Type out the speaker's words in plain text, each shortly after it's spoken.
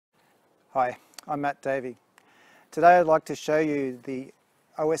Hi, I'm Davey. Today I'd like to show you the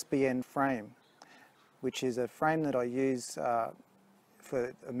OSBN frame, which is a frame that I use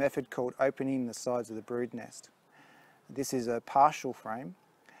for a method called opening the sides of the brood nest. This is a partial frame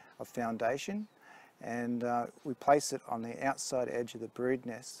of foundation, and we place it on the outside edge of the brood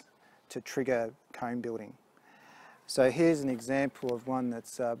nest to trigger comb building. So here's an example of one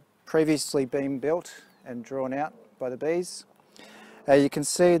that's previously been built and drawn out by the bees. You can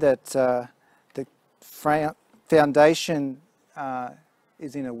see that the foundation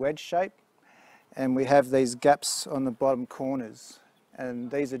is in a wedge shape, and we have these gaps on the bottom corners, and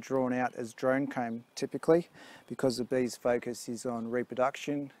these are drawn out as drone comb typically because the bees' focus is on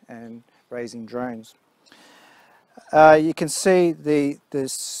reproduction and raising drones. You can see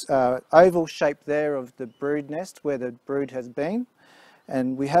this oval shape there of the brood nest where the brood has been,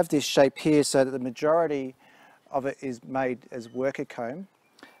 and we have this shape here so that the majority of it is made as worker comb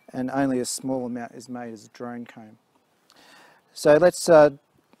and only a small amount is made as drone comb. So let's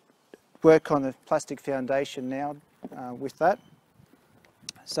work on the plastic foundation now with that.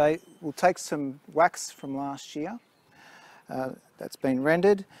 So we'll take some wax from last year that's been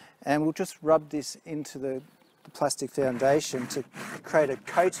rendered, and we'll just rub this into the plastic foundation to create a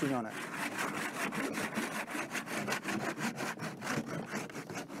coating on it.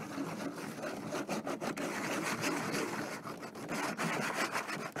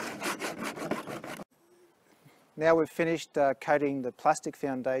 Now we've finished coating the plastic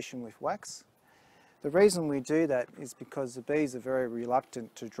foundation with wax. The reason we do that is because the bees are very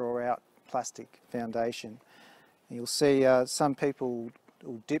reluctant to draw out plastic foundation. You'll see some people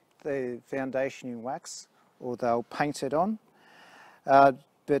will dip the foundation in wax or they'll paint it on, but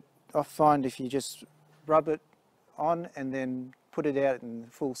I find if you just rub it on and then put it out in the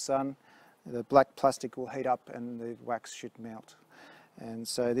full sun, the black plastic will heat up and the wax should melt. And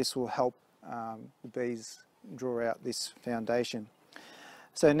so this will help the bees draw out this foundation.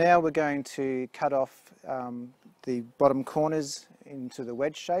 So now we're going to cut off the bottom corners into the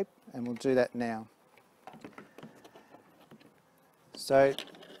wedge shape, and we'll do that now. So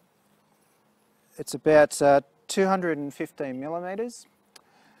it's about 215 millimeters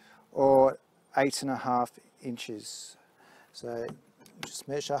or 8.5 inches. So just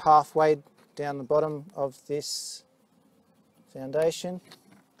measure halfway down the bottom of this foundation,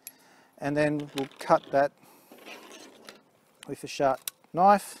 and then we'll cut that with a sharp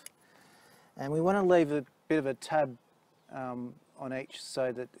knife, and we want to leave a bit of a tab on each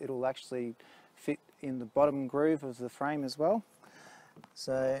so that it'll actually fit in the bottom groove of the frame as well.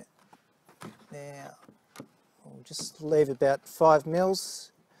 So now we'll just leave about 5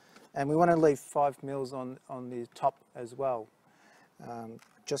 mils, and we want to leave 5 mils on the top as well,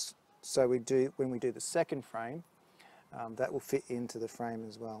 just so when we do the second frame, that will fit into the frame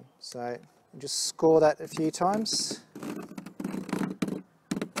as well. So just score that a few times.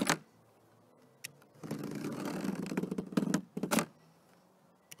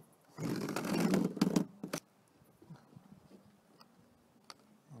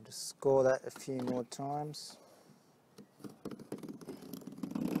 Score that a few more times.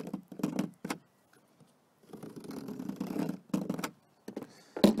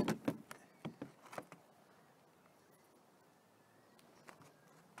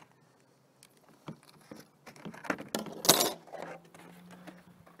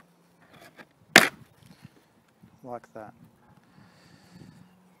 Like that.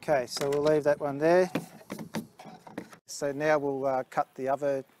 Okay, so we'll leave that one there. So now we'll cut the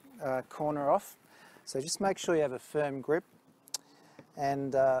other corner off. So just make sure you have a firm grip,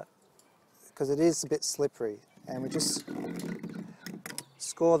 and because it is a bit slippery, and we just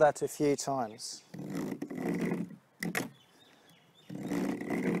score that a few times.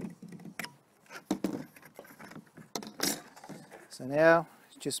 So now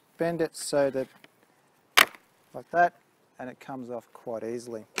just bend it so that like that, and it comes off quite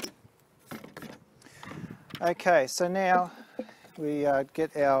easily. Okay, so now we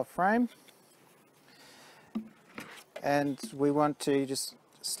get our frame, and we want to just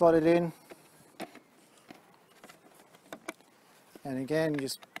slot it in, and again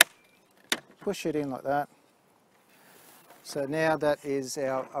just push it in like that. So now that is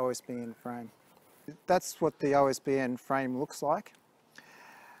our OSBN frame. That's what the OSBN frame looks like,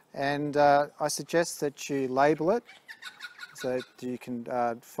 and I suggest that you label it so that you can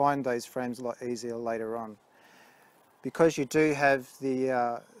find those frames a lot easier later on. Because you do have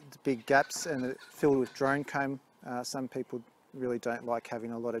the big gaps and filled with drone comb, some people really don't like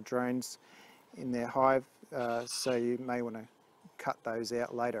having a lot of drones in their hive, so you may want to cut those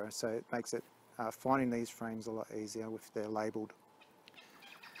out later. So it makes it finding these frames a lot easier if they're labelled.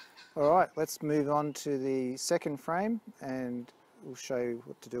 Alright, let's move on to the second frame and we'll show you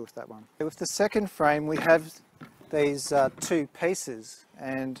what to do with that one. With the second frame we have these two pieces,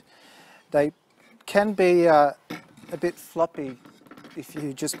 and they can be a bit floppy if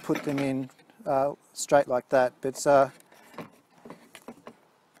you just put them in straight like that, but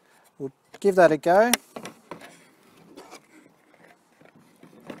we'll give that a go.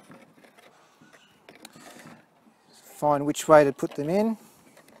 Find which way to put them in.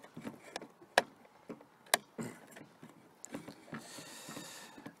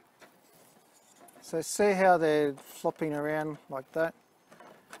 So see how they're flopping around like that?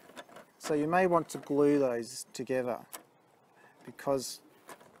 So you may want to glue those together, because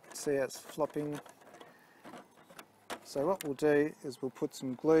see how it's flopping. So what we'll do is we'll put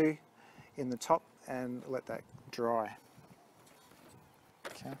some glue in the top and let that dry.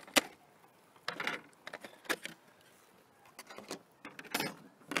 Okay.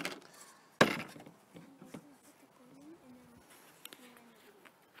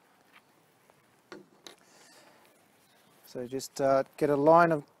 So just get a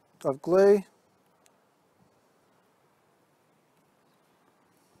line of glue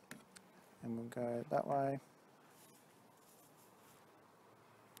and we'll go that way.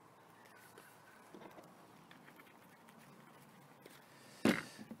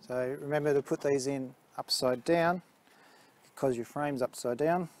 So remember to put these in upside down, because your frame's upside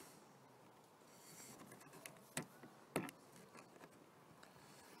down.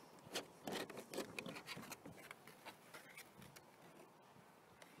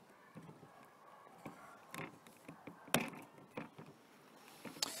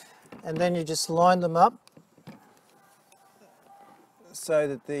 And then you just line them up so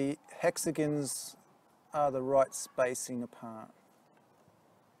that the hexagons are the right spacing apart.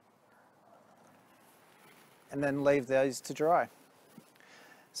 And then leave those to dry.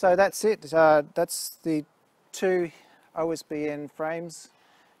 So that's it. That's the two OSBN frames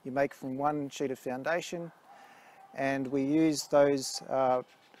you make from one sheet of foundation, and we use those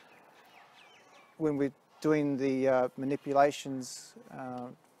when we're doing the manipulations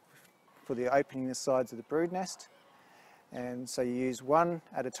for the opening the sides of the brood nest. And so you use one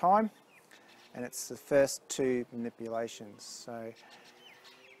at a time, and it's the first two manipulations. So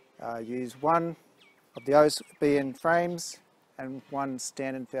use one of the OSBN frames and one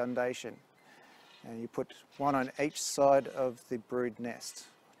standard foundation, and you put one on each side of the brood nest,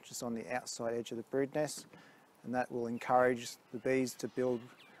 just on the outside edge of the brood nest, and that will encourage the bees to build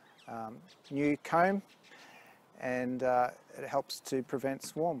new comb, and it helps to prevent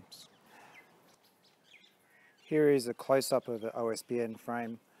swarms. Here is a close-up of the OSBN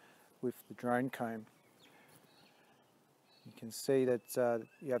frame with the drone comb. You can see that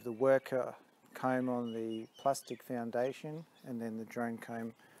you have the worker comb on the plastic foundation, and then the drone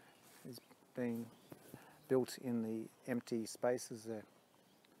comb is being built in the empty spaces there.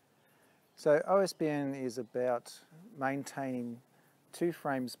 So OSBN is about maintaining 2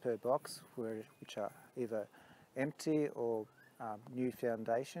 frames per box, which are either empty or new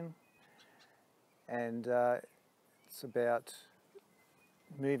foundation, and it's about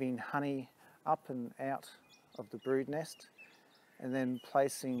moving honey up and out of the brood nest, and then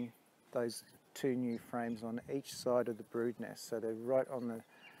placing those 2 new frames on each side of the brood nest, so they're right on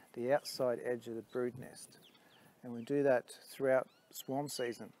the outside edge of the brood nest. And we do that throughout swarm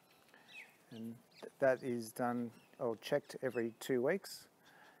season, and that is done or checked every 2 weeks.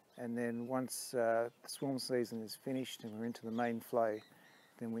 And then once the swarm season is finished and we're into the main flow,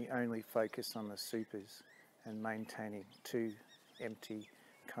 then we only focus on the supers and maintaining 2 empty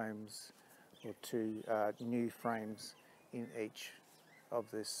combs or 2 new frames in each of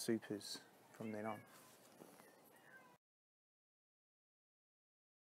the supers from then on.